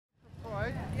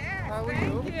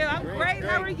you. I'm great.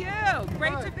 How are you?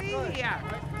 Great to be here.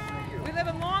 We live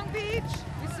in Long Beach.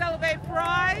 We celebrate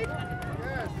Pride.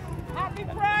 Yes. Happy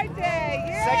Pride Day.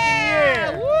 Yeah. Second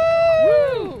year.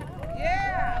 Woo!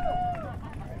 Yeah.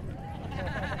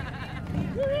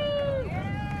 Woo!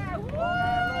 Yeah. Woo!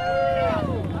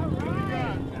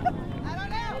 I don't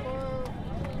know.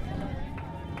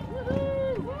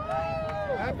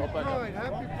 Happy Pride.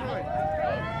 Happy Pride.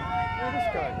 Yeah, this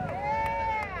guy.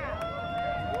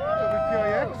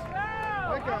 WPIX.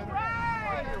 I got it.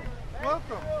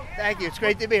 Welcome. Thank you. It's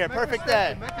great to be here. Perfect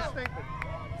day. Make a statement.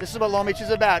 This is what Long Beach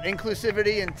is about: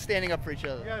 inclusivity and standing up for each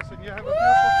other. Yes, and you have a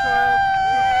beautiful child.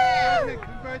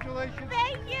 Beautiful family. Congratulations.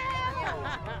 Thank you.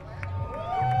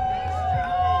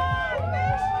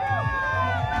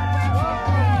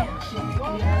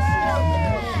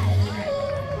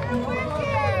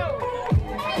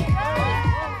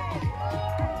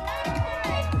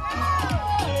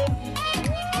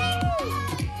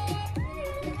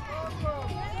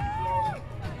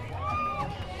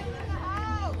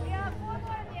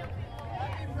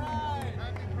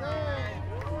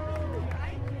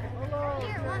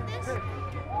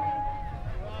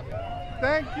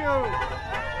 Thank you.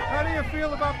 How do you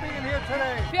feel about being here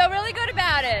today? Feel really good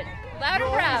about it. Loud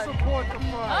and You proud. always support the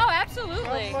Pride. Oh,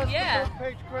 absolutely. God bless Yeah. the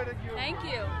Bethpage Credit Union. Thank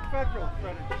you. Federal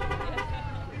Credit Union.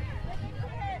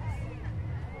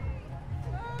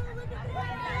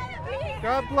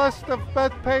 God bless the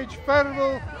Bethpage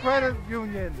Federal Credit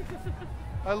Union.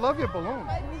 I love your balloon.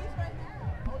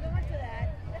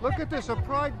 Look at this, a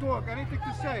pride dog. Anything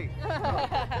to say? No.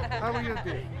 How are you,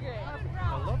 dear?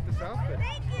 I love this outfit.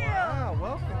 Thank you. Wow,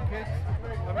 welcome, kids.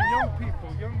 I mean, young people,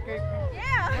 young gay people.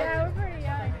 Yeah, we're pretty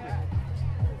young.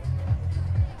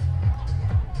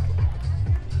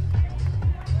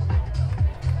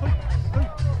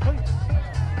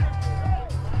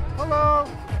 Hello.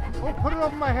 Oh, put it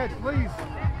over my head, please.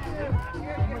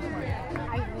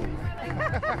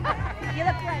 You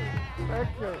look great. Thank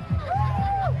you.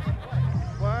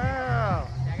 Wow.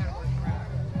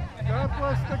 God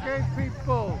bless the gay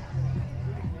people.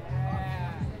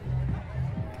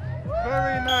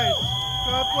 Very nice.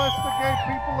 God bless the gay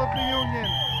people of the Union.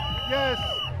 Yes,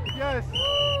 yes,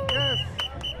 yes,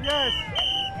 yes.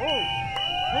 Oh,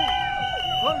 oh,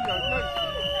 oh, yeah, yes.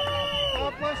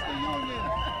 God bless the Union.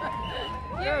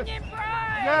 Yes. Union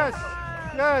Pride. Yes,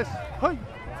 yes. Hey.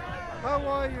 How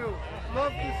are you?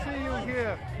 Love to see you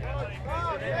here.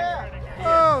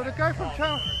 Oh, the guy from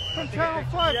Channel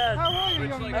 5. Yes. How are you,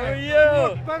 young man? How are you?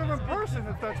 You look better in person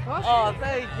if that's possible. Oh,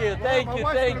 thank you, thank My you,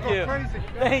 wife's thank gonna you. go crazy. God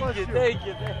Thank bless you, thank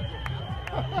you, thank you.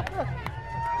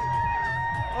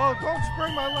 Oh, don't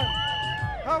spring my leg.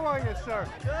 How are you, sir?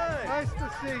 Good. Nice to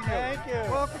see you. Thank you.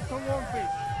 Welcome to Long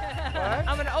Beach. Right?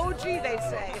 I'm an OG, they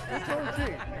say. Who's OG?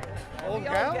 Old The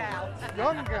gal? old gal.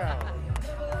 Young gal.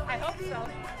 I hope so.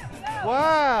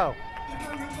 Wow.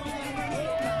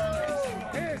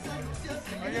 Kids,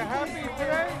 are you happy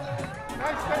today?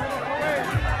 Nice day for the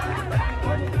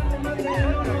parade.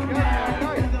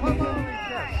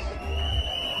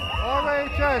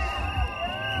 RHS.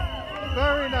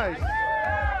 Very nice.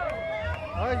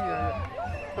 Oh,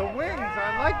 yeah. The wings. I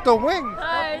like the wings.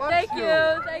 Hi, God bless thank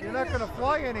you, thank You're you. not going to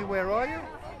fly anywhere, are you?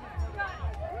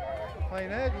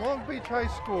 Plain Ed, Long Beach High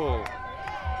School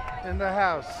in the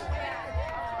house.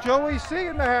 Joey C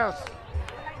in the house.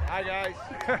 Hi, guys.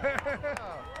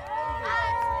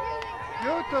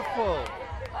 Beautiful.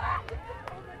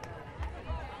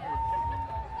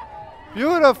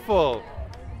 Beautiful.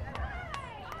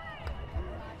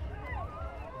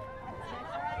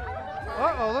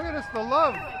 Uh-oh, look at this, the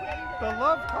love. The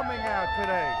love coming out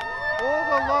today. All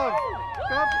the love.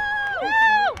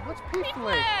 What's Pink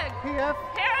Flag? PF?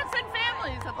 Parents and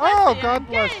families of Oh, lesbian God and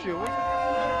bless gay. you.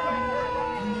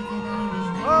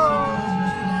 Oh,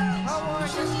 how are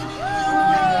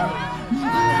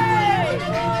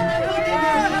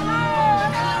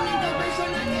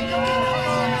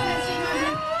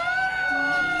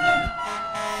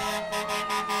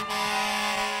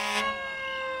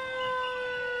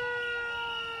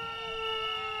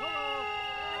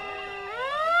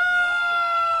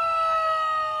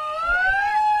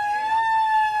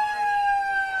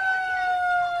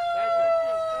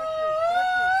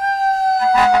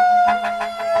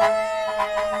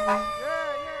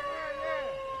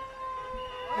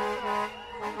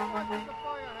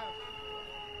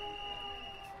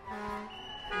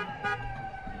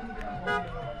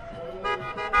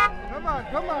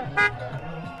Come on.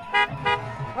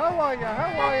 How are you?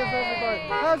 How are you, everybody?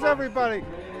 How's everybody?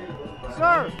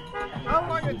 Sir, how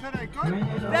are you today? Good?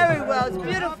 Very well. It's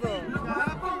beautiful.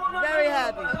 Very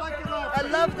happy. I like your outfit. I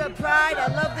love the pride. I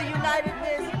love the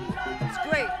unitedness. It's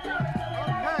great.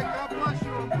 Okay.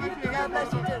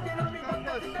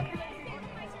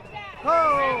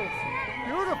 Oh,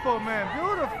 beautiful, man,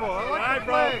 beautiful. I like the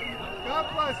flag. God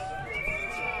bless.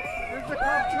 There's the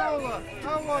comptroller.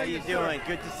 How are you doing?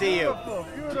 Good to see you. Beautiful,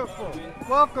 beautiful.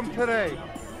 Welcome today.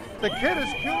 The kid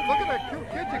is cute. Look at that cute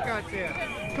kid you got there.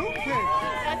 2 kids.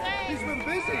 He's been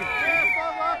busy. Yeah,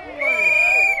 Bob Rockaway.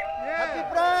 Yeah. Happy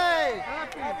Pride!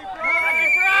 Happy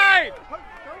Pride!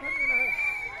 Don't hit me in the head.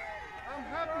 I'm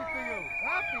happy for you.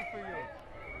 Happy for you.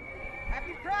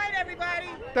 Happy Pride, everybody.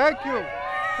 Thank you.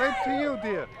 Same to you,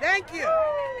 dear. Thank you.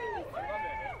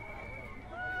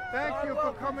 Thank you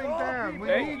for coming down. We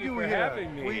Thank need you you for here.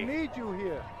 having me. We need you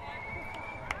here.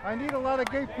 I need a lot of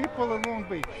gay people in Long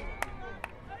Beach.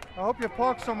 I hope you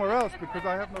park somewhere else because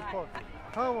I have no park.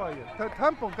 How are you?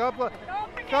 Temple, God bless.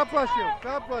 God bless you.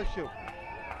 God bless you.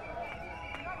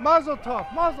 Mazel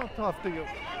tov to you.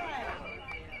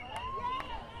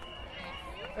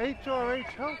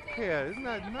 HRH Healthcare, isn't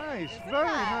that nice? Very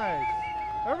nice.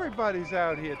 Everybody's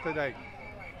out here today.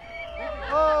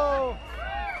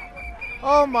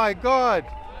 Oh my God.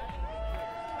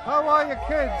 How are you,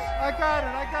 kids? I got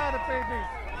it, baby.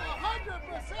 100%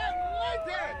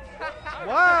 wanted.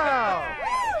 Wow.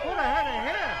 What a head of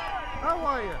hair. How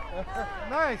are you?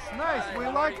 Nice. We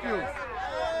like you.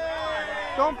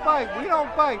 Don't bite. We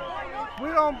don't bite. We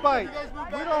don't bite.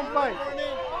 We don't bite.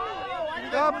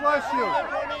 God bless you.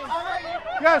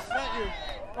 Yes.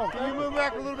 Oh, can you move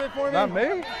back a little bit for me? Not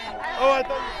me? Oh, I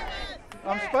thought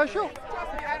I'm special?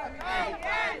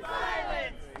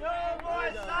 No more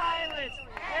silence!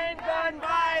 End gun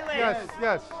violence!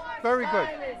 Yes. Very good.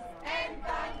 Join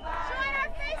our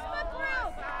Facebook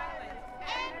group.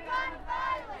 End gun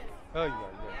violence. Oh,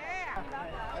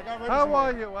 yeah. How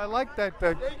are you? I like that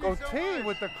goatee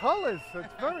with the colors.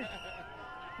 It's very.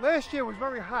 Last year was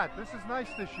very hot. This is nice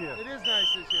this year. It is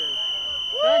nice this year.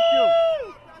 Thank you.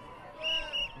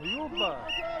 Liuba.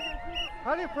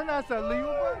 How do you pronounce that?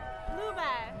 Liuba? Luba.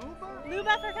 Luba?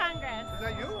 Luba for Congress. Is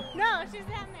that you? No, she's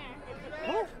down there.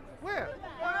 Who? Where?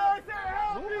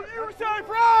 You say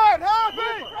Pride!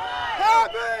 Happy!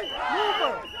 Happy!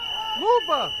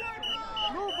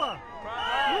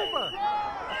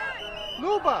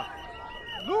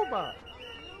 Luba.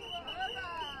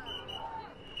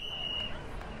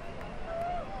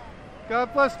 God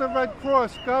bless the Red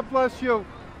Cross. God bless you.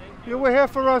 You were here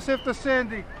for us after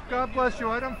Sandy. God bless you.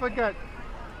 I don't forget.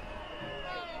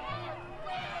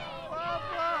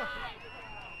 Barbara!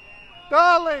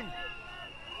 Darling!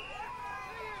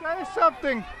 Say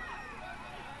something.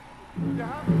 You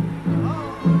have it?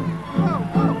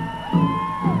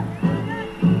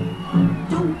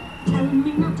 Don't tell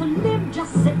me not to live,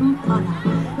 just sit and putter.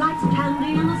 Life's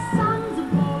candy and the sun's a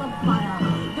ball of fire.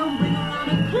 Don't bring around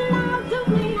a cloud to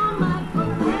rain on my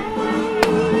parade.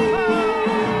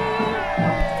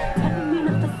 Tell me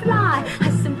not to fly, I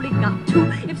simply got to.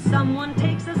 If someone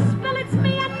takes a spill, it's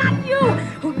me and not you.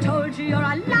 Who told you you're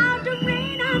allowed to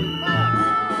rain on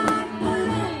my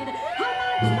parade?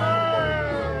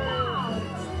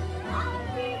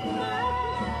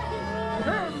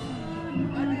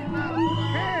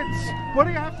 Kids, what do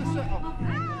you have to say? Oh.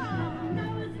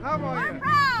 How are you?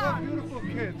 What beautiful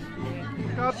kids.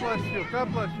 God bless you. God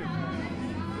bless you.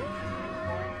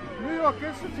 New York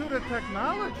Institute of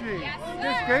Technology.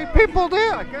 There's gay people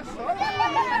there. I guess so. Wow.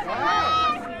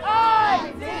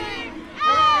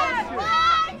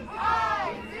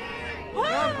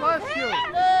 God bless you.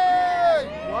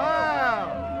 Wow.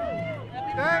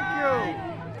 Thank you.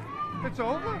 It's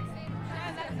over?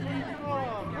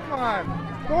 Oh, come on.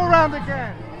 Go around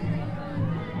again.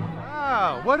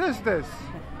 Wow. What is this?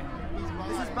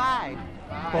 This is Bai.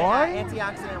 Boy?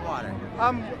 Antioxidant water.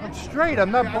 I'm straight.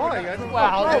 I'm not boy.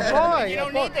 Wow. Boy. You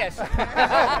don't need this.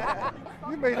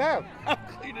 You made out. I'll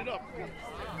clean it up.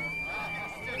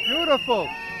 Beautiful.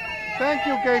 Thank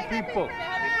you, gay people.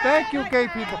 Thank you, gay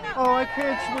people. Oh, I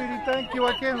can't, sweetie. Thank you.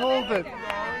 I can't hold it.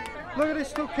 Look at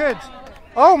these 2 kids.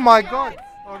 Oh, my God.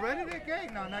 Already they're gay?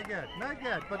 No, not yet. Not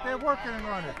yet. But they're working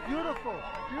on it. Beautiful.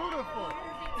 Beautiful.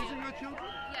 These are your children?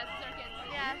 Yes, it's our kids.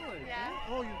 Really? Yeah.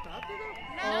 Oh, you adopted them?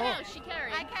 No, she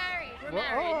carried. I carried. We're Well,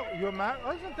 married. oh, you're married?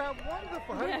 Isn't that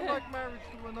wonderful? How do you like marriage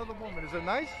to another woman? Is it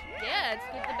nice? Yeah, it's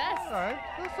the best. All right.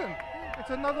 Listen, it's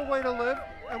another way to live,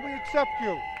 and we accept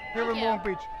you here in Thank you. Long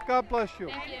Beach. God bless you.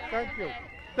 Thank you. Thank you.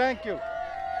 Thank you.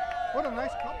 What a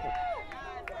nice couple.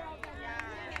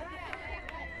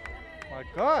 My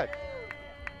God.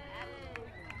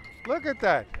 Look at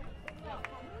that.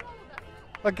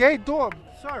 A gay dog.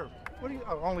 Sir, what are you?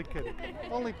 Oh, only kidding.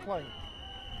 Only playing.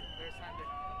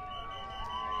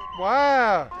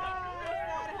 Wow.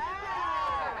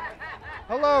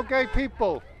 Hello, gay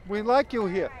people. We like you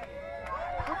here.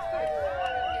 What's this?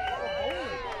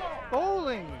 Oh,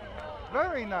 bowling.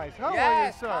 Very Very nice. How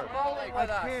Yes, are you, sir? come bowling with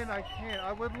us. I can't.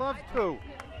 I would love to.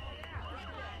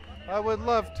 I would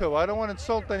love to. I don't want to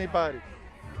insult anybody.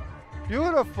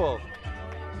 Beautiful.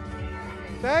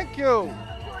 Thank you.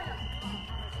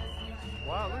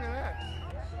 Wow, look at that.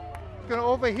 It's going to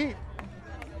overheat.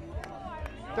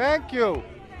 Thank you.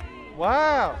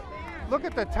 Wow. Look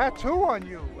at the tattoo on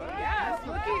you. Yes,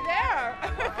 looky there.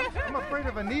 I'm afraid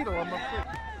of a needle. I'm afraid.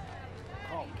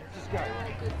 Oh, this guy.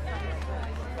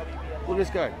 Look at this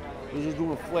guy. He's just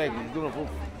doing a flag. He's doing a full.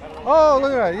 Oh,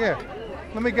 look at that. Yeah.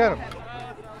 Let me get him.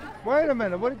 Wait a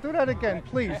minute. Do that again,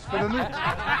 please, for the new.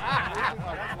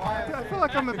 I feel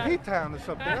like I'm in P-Town or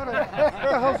something. What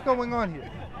the hell's going on here?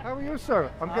 How are you,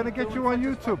 sir? I'm going to get you on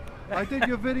YouTube. I did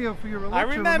your video for your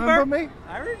election. Remember me?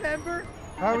 I remember.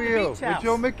 How are you? With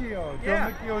Joe Micchio.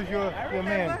 Yeah. Joe Micchio's your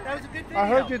man. That was a good video. I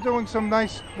heard you're doing some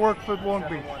nice work for Long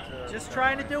Beach. Just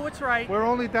trying to do what's right. We're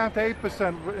only down to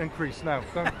 8% increase now.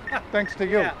 Thanks to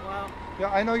you. Yeah, well. Yeah,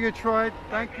 I know you tried.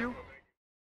 Thank you.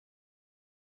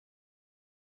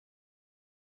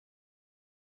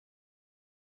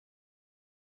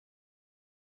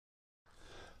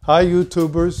 Hi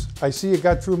YouTubers, I see you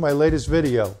got through my latest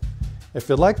video. If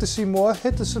you'd like to see more,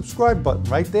 hit the subscribe button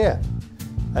right there.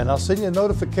 And I'll send you a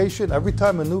notification every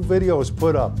time a new video is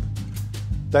put up.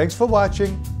 Thanks for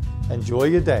watching. Enjoy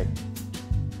your day.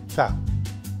 Ciao.